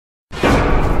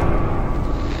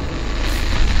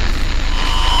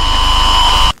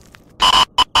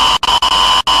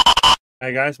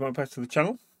Hi guys, welcome back to the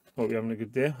channel. Hope you're having a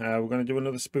good day. We're going to do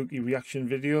another spooky reaction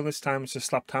video. This time it's a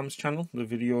Slapped Hams channel. The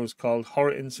video is called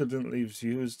Horror Incident Leaves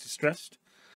Viewers Distressed.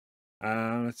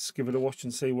 Let's give it a watch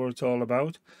and see what it's all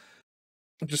about.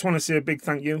 I just want to say a big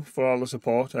thank you for all the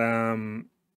support. And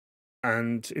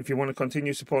if you want to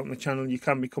continue supporting the channel, you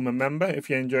can become a member. If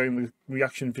you're enjoying the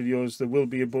reaction videos, there will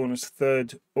be a bonus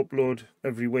third upload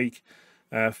every week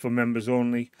for members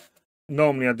only.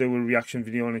 Normally I do a reaction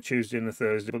video on a Tuesday and a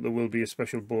Thursday, but there will be a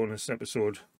special bonus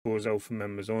episode goes out for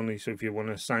members only. So if you want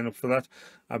to sign up for that,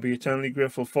 I'll be eternally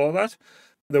grateful for that.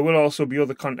 There will also be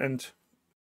other content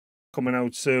coming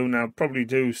out soon. I'll probably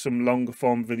do some longer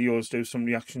form videos, do some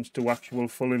reactions to actual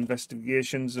full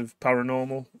investigations of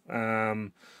paranormal.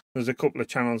 There's a couple of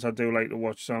channels I do like to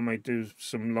watch, so I might do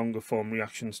some longer form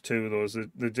reactions to those.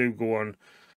 They do go on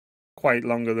quite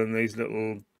longer than these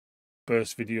little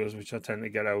burst videos, which I tend to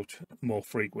get out more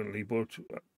frequently, but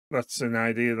that's an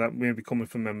idea that may be coming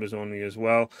from members only as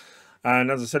well. And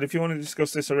as I said, if you want to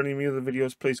discuss this or any of my other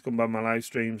videos, please come by my live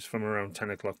streams from around 10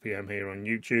 o'clock PM here on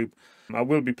YouTube. I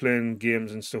will be playing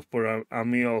games and stuff, but I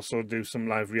may also do some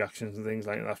live reactions and things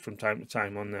like that from time to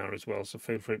time on there as well, so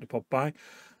feel free to pop by.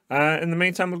 In the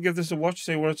meantime, we'll give this a watch,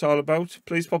 see what it's all about.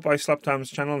 Please pop by Slapped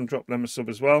Hams channel and drop them a sub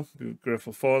as well. Be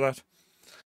grateful for that.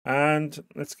 And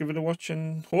let's give it a watch,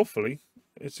 and hopefully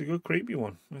it's a good creepy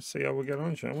one. Let's see how we get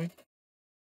on, shall we?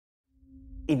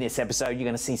 In this episode, you're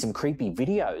going to see some creepy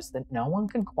videos that no one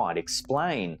can quite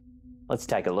explain. Let's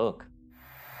take a look.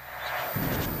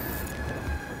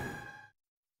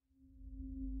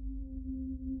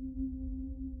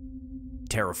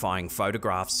 Terrifying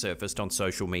photographs surfaced on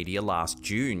social media last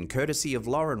June, courtesy of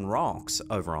Lauren Rocks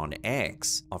over on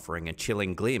X, offering a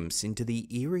chilling glimpse into the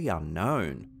eerie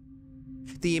unknown.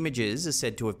 The images are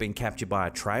said to have been captured by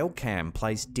a trail cam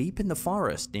placed deep in the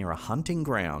forest near a hunting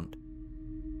ground.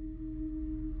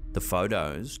 The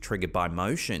photos, triggered by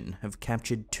motion, have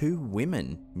captured two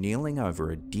women kneeling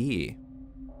over a deer.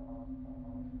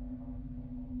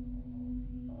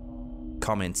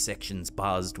 Comment sections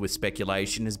buzzed with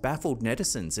speculation as baffled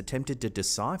netizens attempted to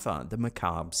decipher the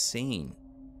macabre scene.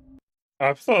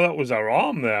 I thought that was her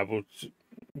arm there, but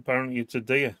apparently it's a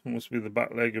deer. It must be the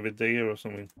back leg of a deer or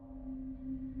something.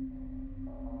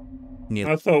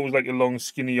 I thought it was like a long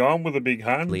skinny arm with a big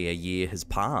hand. Nearly a year has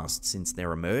passed since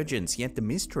their emergence, yet the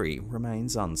mystery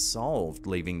remains unsolved,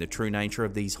 leaving the true nature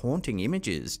of these haunting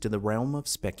images to the realm of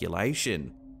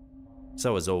speculation.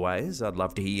 So as always, I'd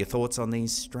love to hear your thoughts on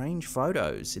these strange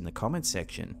photos in the comments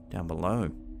section down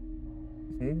below.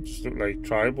 Just look like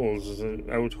tribals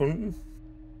out hunting.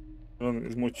 I don't think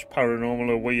there's much paranormal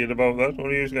or weird about that.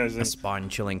 What do you guys think? A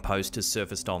spine-chilling post has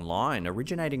surfaced online,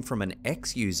 originating from an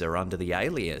X-user under the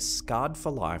alias Scarred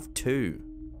for Life 2.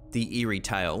 The eerie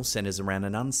tale centers around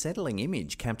an unsettling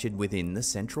image captured within the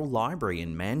Central Library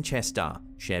in Manchester,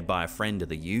 shared by a friend of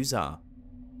the user.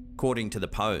 According to the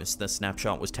post, the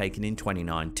snapshot was taken in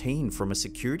 2019 from a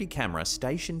security camera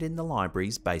stationed in the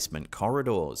library's basement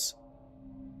corridors.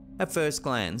 At first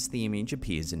glance, the image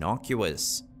appears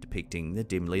innocuous, depicting the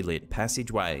dimly lit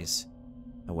passageways.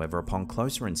 However, upon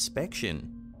closer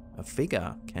inspection, a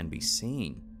figure can be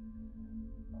seen.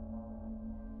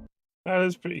 That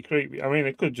is pretty creepy. I mean,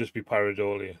 it could just be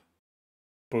pareidolia,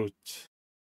 but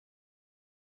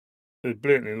it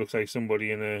blatantly looks like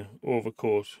somebody in a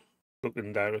overcoat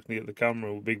looking directly at the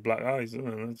camera with big black eyes,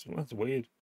 doesn't it? That's weird.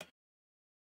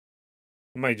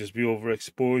 It might just be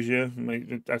overexposure. It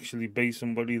might actually be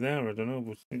somebody there, I don't know,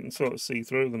 but you can sort of see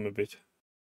through them a bit.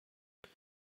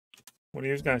 What do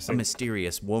you guys think? A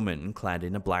mysterious woman clad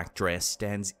in a black dress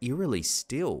stands eerily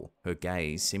still, her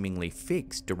gaze seemingly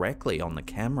fixed directly on the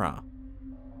camera.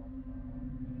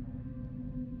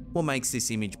 What makes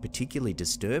this image particularly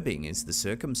disturbing is the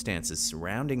circumstances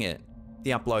surrounding it.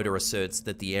 The uploader asserts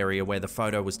that the area where the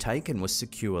photo was taken was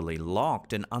securely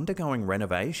locked and undergoing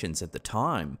renovations at the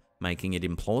time, making it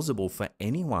implausible for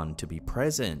anyone to be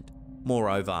present.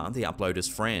 Moreover, the uploader's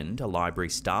friend, a library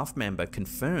staff member,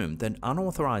 confirmed that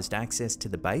unauthorized access to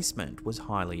the basement was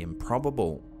highly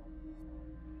improbable.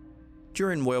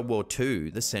 During World War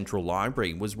II, the Central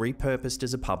Library was repurposed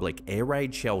as a public air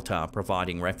raid shelter,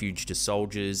 providing refuge to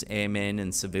soldiers, airmen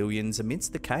and civilians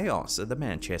amidst the chaos of the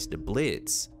Manchester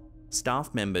Blitz.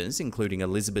 Staff members, including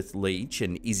Elizabeth Leach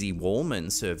and Izzy Wallman,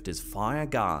 served as fire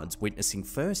guards, witnessing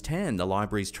firsthand the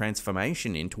library's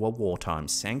transformation into a wartime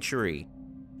sanctuary.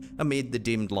 Amid the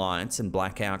dimmed lights and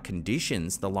blackout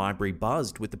conditions, the library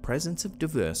buzzed with the presence of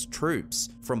diverse troops,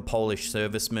 from Polish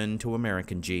servicemen to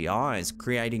American GIs,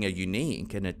 creating a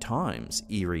unique and at times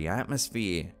eerie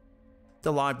atmosphere.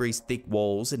 The library's thick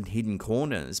walls and hidden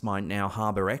corners might now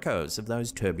harbour echoes of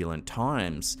those turbulent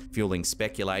times, fueling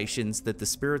speculations that the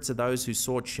spirits of those who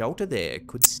sought shelter there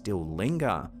could still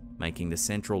linger, making the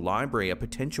central library a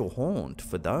potential haunt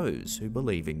for those who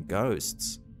believe in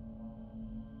ghosts.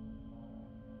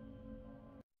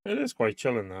 It is quite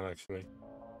chilling, that, actually.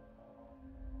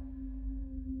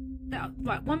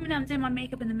 Right, 1 minute I'm doing my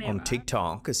makeup in the mirror. On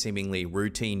TikTok, a seemingly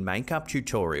routine makeup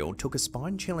tutorial took a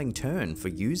spine-chilling turn for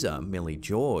user Millie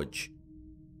George.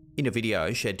 In a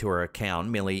video shared to her account,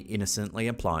 Millie innocently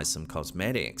applies some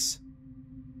cosmetics.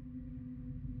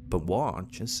 But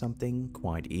watch as something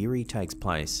quite eerie takes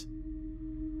place.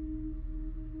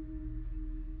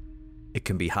 It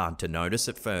can be hard to notice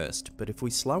at first, but if we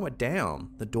slow it down,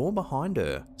 the door behind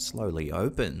her slowly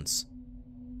opens.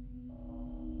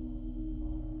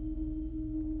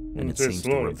 And it seems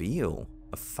to reveal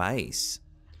a face.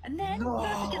 And then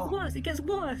it gets worse, it gets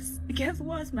worse. It gets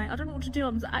worse, mate. I don't know what to do.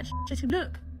 I'm actually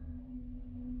look.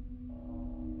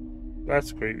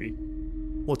 That's creepy.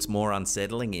 What's more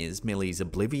unsettling is Millie's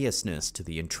obliviousness to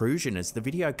the intrusion as the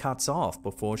video cuts off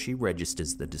before she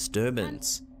registers the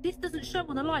disturbance. And this doesn't show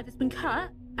on the live, it's been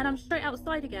cut, and I'm straight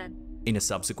outside again. In a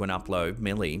subsequent upload,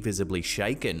 Millie, visibly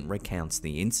shaken, recounts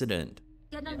the incident.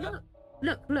 Yeah, no,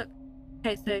 look.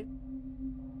 Okay, so,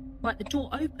 right, the door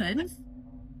opens.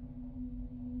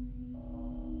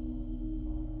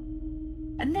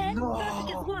 And then it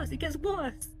gets worse, it gets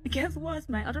worse. It gets worse,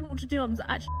 mate. I don't know what to do. I'm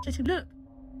actually look.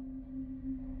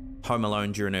 Home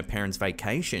alone during her parents'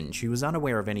 vacation, she was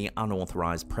unaware of any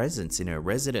unauthorized presence in her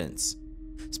residence.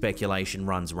 Speculation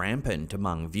runs rampant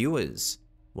among viewers.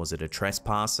 Was it a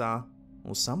trespasser?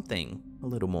 Or something a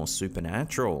little more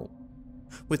supernatural?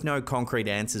 With no concrete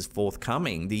answers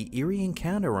forthcoming, the eerie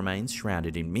encounter remains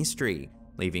shrouded in mystery,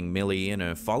 leaving Millie and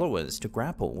her followers to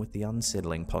grapple with the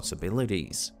unsettling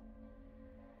possibilities.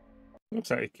 Looks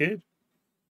like a kid.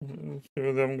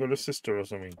 Sure they haven't got a sister or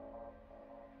something.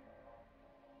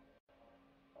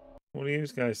 What do you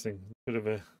guys think? Bit of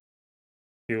a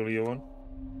peculiar one.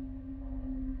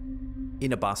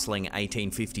 In a bustling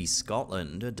 1850s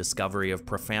Scotland, a discovery of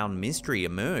profound mystery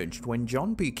emerged when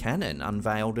John Buchanan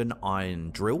unveiled an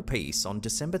iron drill piece on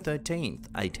December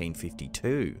 13th,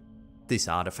 1852. This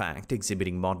artifact,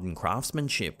 exhibiting modern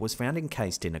craftsmanship, was found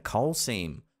encased in a coal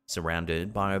seam,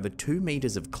 surrounded by over 2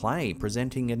 meters of clay,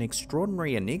 presenting an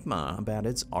extraordinary enigma about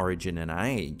its origin and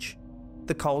age.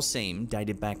 The coal seam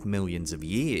dated back millions of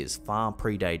years, far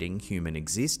predating human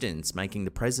existence, making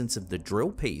the presence of the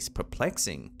drill piece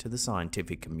perplexing to the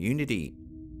scientific community.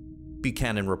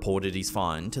 Buchanan reported his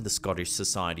find to the Scottish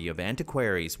Society of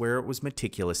Antiquaries, where it was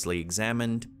meticulously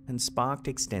examined and sparked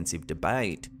extensive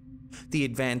debate. The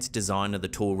advanced design of the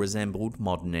tool resembled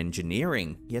modern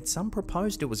engineering, yet some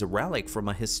proposed it was a relic from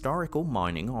a historical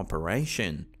mining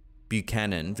operation.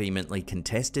 Buchanan vehemently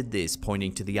contested this,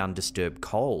 pointing to the undisturbed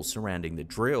coal surrounding the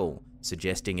drill,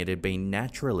 suggesting it had been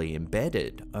naturally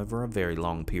embedded over a very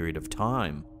long period of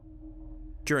time.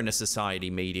 During a society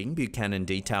meeting, Buchanan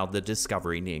detailed the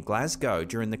discovery near Glasgow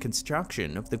during the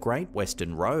construction of the Great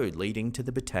Western Road leading to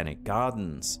the Botanic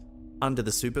Gardens. Under the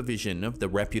supervision of the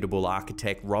reputable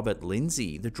architect Robert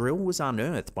Lindsay, the drill was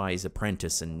unearthed by his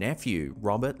apprentice and nephew,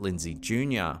 Robert Lindsay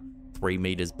Jr., 3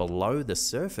 meters below the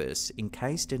surface,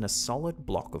 encased in a solid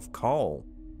block of coal.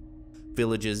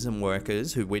 Villagers and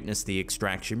workers who witnessed the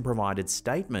extraction provided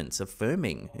statements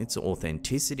affirming its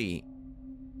authenticity.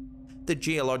 The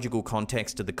geological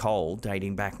context of the coal,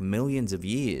 dating back millions of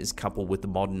years, coupled with the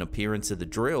modern appearance of the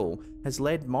drill, has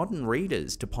led modern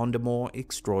readers to ponder more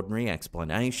extraordinary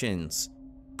explanations.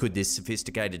 Could this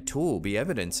sophisticated tool be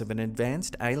evidence of an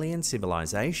advanced alien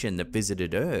civilization that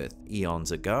visited Earth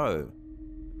eons ago?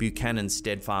 Buchanan's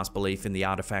steadfast belief in the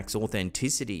artifact's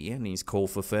authenticity and his call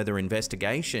for further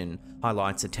investigation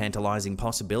highlights a tantalizing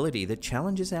possibility that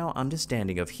challenges our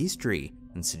understanding of history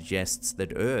and suggests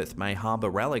that Earth may harbor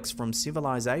relics from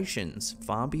civilizations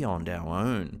far beyond our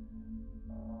own.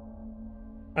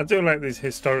 I do like these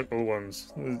historical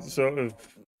ones. They sort of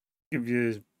give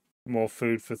you more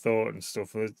food for thought and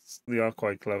stuff. They are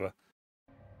quite clever.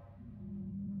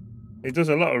 He does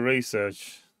a lot of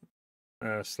research.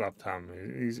 Slapped ham.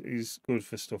 He's good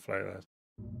for stuff like that.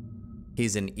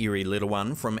 Here's an eerie little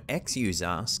one from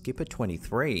ex-user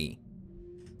Skipper23.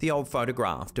 The old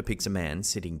photograph depicts a man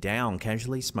sitting down,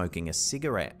 casually smoking a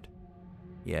cigarette.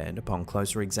 Yet, upon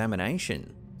closer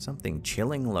examination, something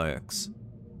chilling lurks.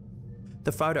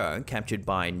 The photo, captured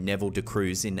by Neville de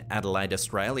Cruz in Adelaide,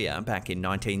 Australia back in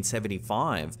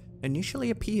 1975, initially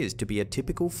appears to be a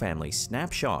typical family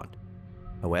snapshot.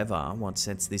 However, what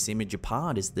sets this image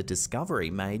apart is the discovery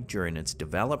made during its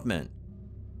development.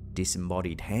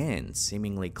 disembodied hands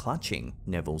seemingly clutching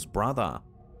Neville's brother.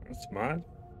 That's mad.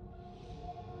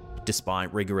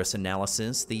 Despite rigorous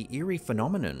analysis, the eerie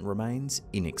phenomenon remains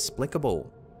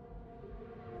inexplicable.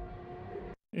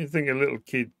 You think a little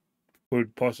kid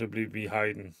could possibly be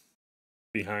hiding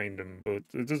behind him, but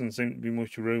there doesn't seem to be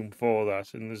much room for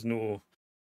that, and there's no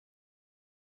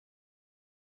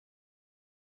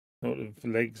sort of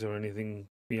legs or anything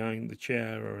behind the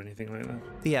chair or anything like that.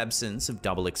 The absence of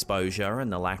double exposure and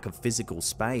the lack of physical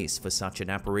space for such an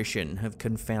apparition have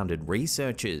confounded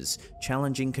researchers,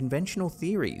 challenging conventional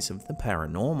theories of the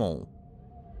paranormal.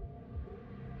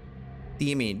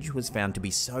 The image was found to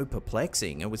be so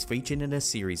perplexing it was featured in a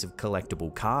series of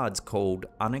collectible cards called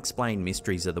Unexplained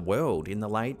Mysteries of the World in the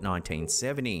late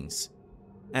 1970s.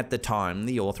 At the time,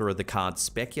 the author of the cards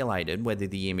speculated whether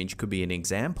the image could be an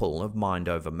example of mind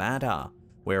over matter,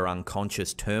 where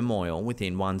unconscious turmoil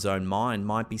within one's own mind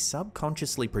might be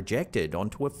subconsciously projected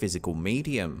onto a physical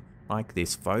medium, like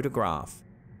this photograph.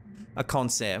 A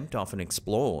concept often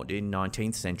explored in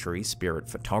 19th century spirit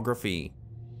photography.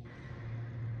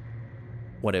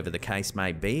 Whatever the case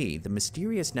may be, the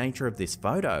mysterious nature of this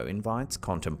photo invites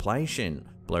contemplation,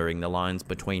 blurring the lines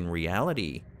between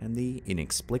reality and the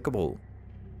inexplicable.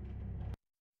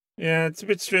 Yeah, it's a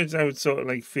bit strange how it sort of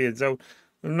like fades out.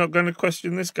 I'm not going to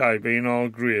question this guy being all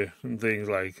grey and things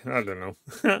like, I don't know.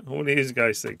 What do these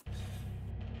guys think?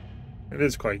 It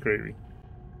is quite creepy.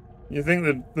 You think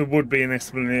that there would be an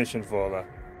explanation for that?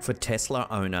 For Tesla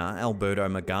owner Alberto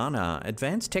Magana,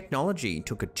 advanced technology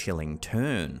took a chilling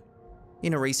turn.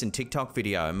 In a recent TikTok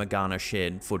video, Magana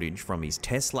shared footage from his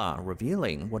Tesla,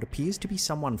 revealing what appears to be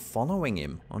someone following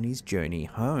him on his journey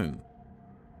home.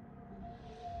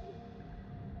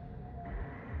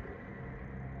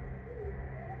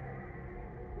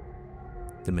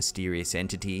 The mysterious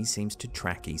entity seems to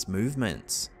track his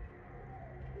movements,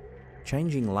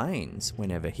 changing lanes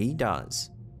whenever he does.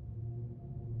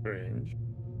 Strange.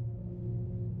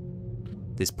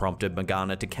 This prompted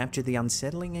Magana to capture the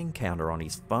unsettling encounter on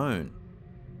his phone.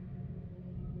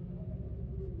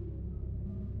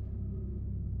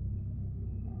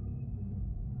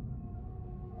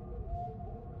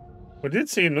 I did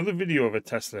see another video of a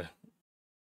Tesla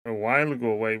a while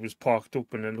ago where it was parked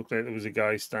up and it looked like there was a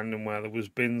guy standing where there was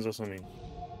bins or something.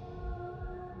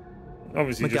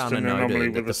 Obviously just an Magana anomaly noted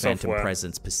with that the the phantom software.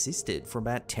 presence persisted for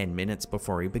about 10 minutes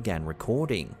before he began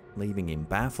recording, leaving him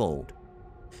baffled.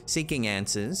 Seeking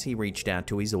answers, he reached out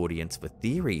to his audience for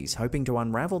theories, hoping to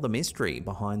unravel the mystery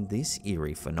behind this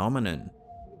eerie phenomenon.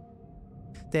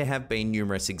 There have been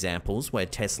numerous examples where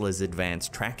Tesla's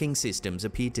advanced tracking systems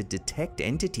appear to detect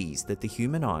entities that the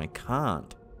human eye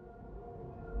can't.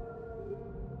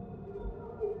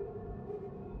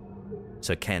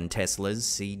 So can Teslas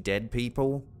see dead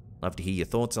people? Love to hear your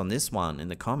thoughts on this one in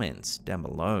the comments down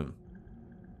below.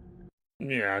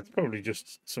 Yeah, it's probably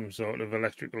just some sort of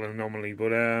electrical anomaly,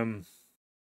 but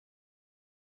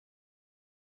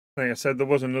like I said, there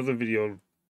was another video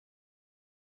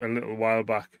a little while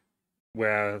back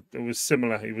where it was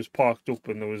similar. He was parked up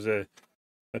and there was a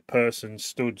person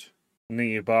stood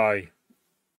nearby,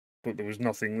 but there was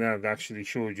nothing there that actually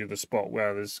showed you the spot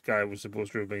where this guy was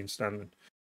supposed to have been standing.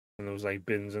 And there was like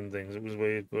bins and things. It was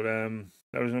weird, but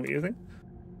let us know what you think.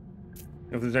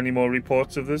 If there's any more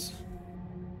reports of this.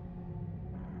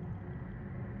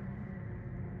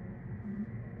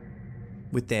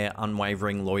 With their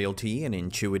unwavering loyalty and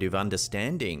intuitive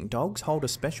understanding, dogs hold a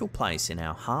special place in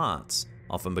our hearts,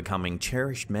 often becoming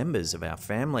cherished members of our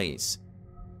families.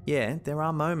 Yet, there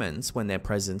are moments when their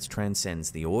presence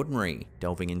transcends the ordinary,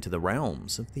 delving into the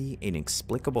realms of the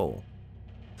inexplicable.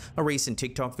 A recent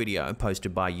TikTok video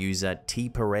posted by user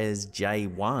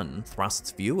tperezj1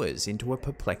 thrusts viewers into a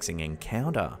perplexing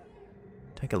encounter.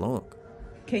 Take a look.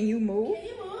 Can you move? Can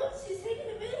you move? She's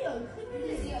taking a video.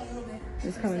 Yeah, a little bit.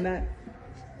 It's coming back.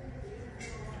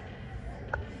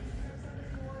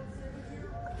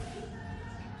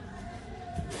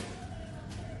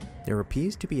 There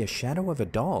appears to be a shadow of a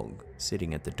dog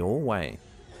sitting at the doorway.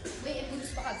 Wait, it moves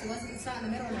spots. It's not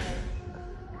in the middle now.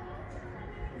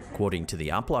 According to the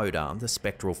uploader, the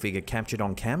spectral figure captured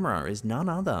on camera is none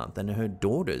other than her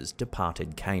daughter's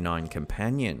departed canine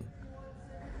companion.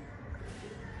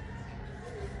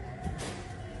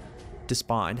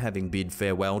 Despite having bid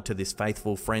farewell to this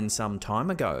faithful friend some time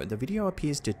ago, the video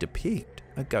appears to depict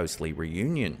a ghostly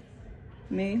reunion.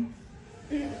 Me?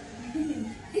 No,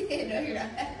 you're not.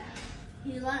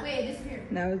 He's lying. Wait, it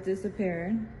disappeared. Now it's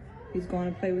disappearing. He's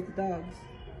going to play with the dogs.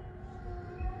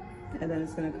 And then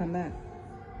it's going to come back.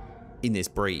 In this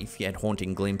brief yet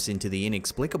haunting glimpse into the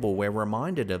inexplicable, we're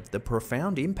reminded of the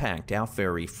profound impact our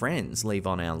furry friends leave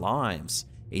on our lives.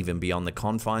 even beyond the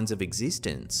confines of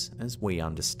existence as we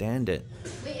understand it.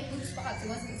 Wait, it moved spots. It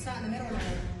wasn't sat in the middle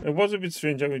right. It was a bit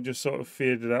strange how it just sort of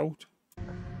faded out.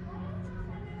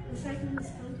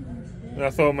 And I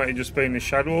thought it might have just been a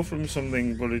shadow from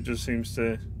something, but it just seems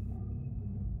to...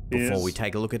 Before we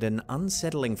take a look at an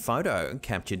unsettling photo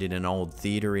captured in an old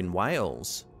theatre in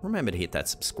Wales, remember to hit that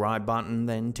subscribe button,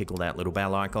 then tickle that little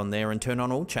bell icon there and turn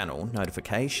on all channel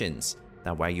notifications.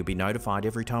 That way you'll be notified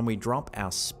every time we drop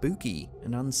our spooky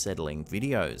and unsettling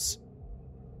videos.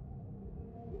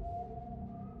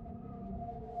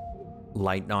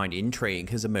 Late night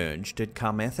intrigue has emerged at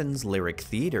Carmarthen's Lyric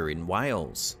Theatre in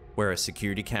Wales, where a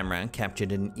security camera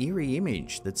captured an eerie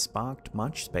image that sparked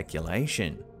much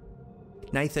speculation.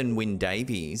 Nathan Wynne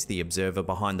Davies, the observer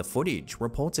behind the footage,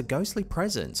 reports a ghostly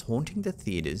presence haunting the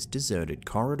theatre's deserted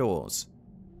corridors.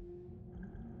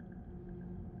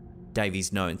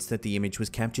 Davies notes that the image was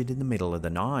captured in the middle of the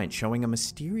night, showing a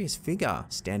mysterious figure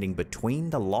standing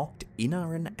between the locked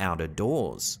inner and outer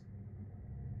doors.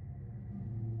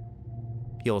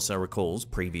 He also recalls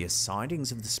previous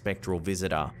sightings of the spectral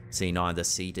visitor, seen either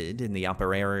seated in the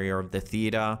upper area of the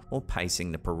theatre or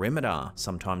pacing the perimeter,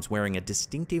 sometimes wearing a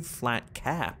distinctive flat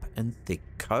cap and thick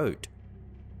coat.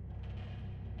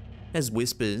 As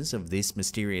whispers of this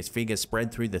mysterious figure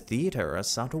spread through the theatre, a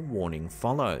subtle warning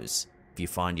follows. If you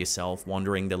find yourself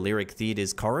wandering the Lyric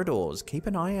Theatre's corridors, keep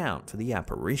an eye out for the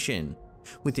apparition.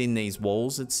 Within these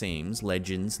walls, it seems,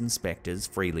 legends and spectres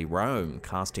freely roam,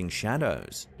 casting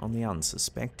shadows on the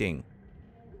unsuspecting.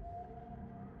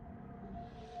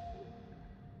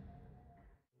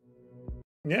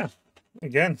 Yeah,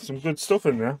 again, some good stuff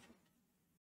in there.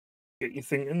 Get you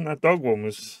thinking. That dog one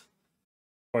was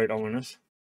quite ominous.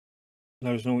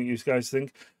 Let us know what you guys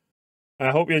think. I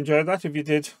hope you enjoyed that. If you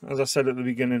did, as I said at the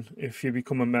beginning, if you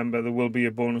become a member, there will be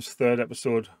a bonus third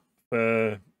episode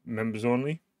for members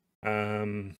only. We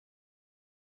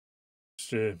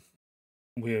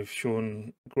have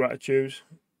shown gratitude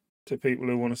to people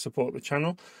who want to support the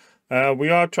channel. We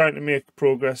are trying to make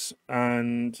progress,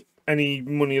 and any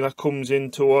money that comes in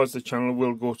towards the channel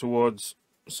will go towards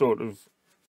sort of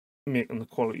making the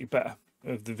quality better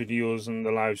of the videos and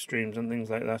the live streams and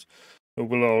things like that. It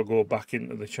will all go back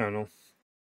into the channel.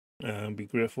 Be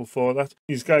grateful for that.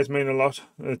 These guys mean a lot.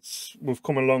 We've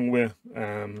come a long way,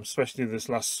 especially this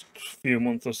last few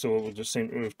months or so. We just seem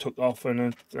to have took off,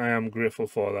 and I am grateful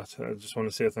for that. I just want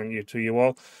to say thank you to you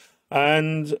all.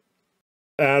 And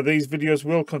these videos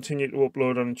will continue to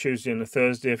upload on a Tuesday and a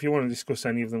Thursday. If you want to discuss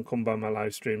any of them, come by my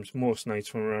live streams most nights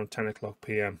from around 10 o'clock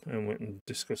PM, and we can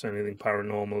discuss anything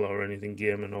paranormal or anything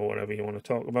gaming or whatever you want to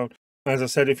talk about. As I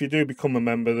said, if you do become a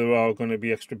member, there are going to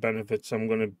be extra benefits. I'm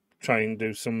going to try and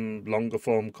do some longer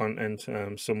form content,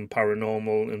 some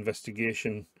paranormal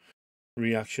investigation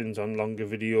reactions on longer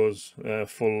videos,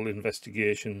 full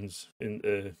investigations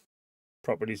into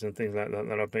properties and things like that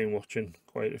that I've been watching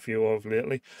quite a few of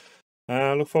lately.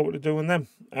 I look forward to doing them.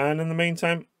 And in the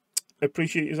meantime,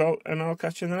 appreciate you all, and I'll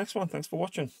catch you in the next one. Thanks for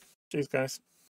watching. Cheers, guys.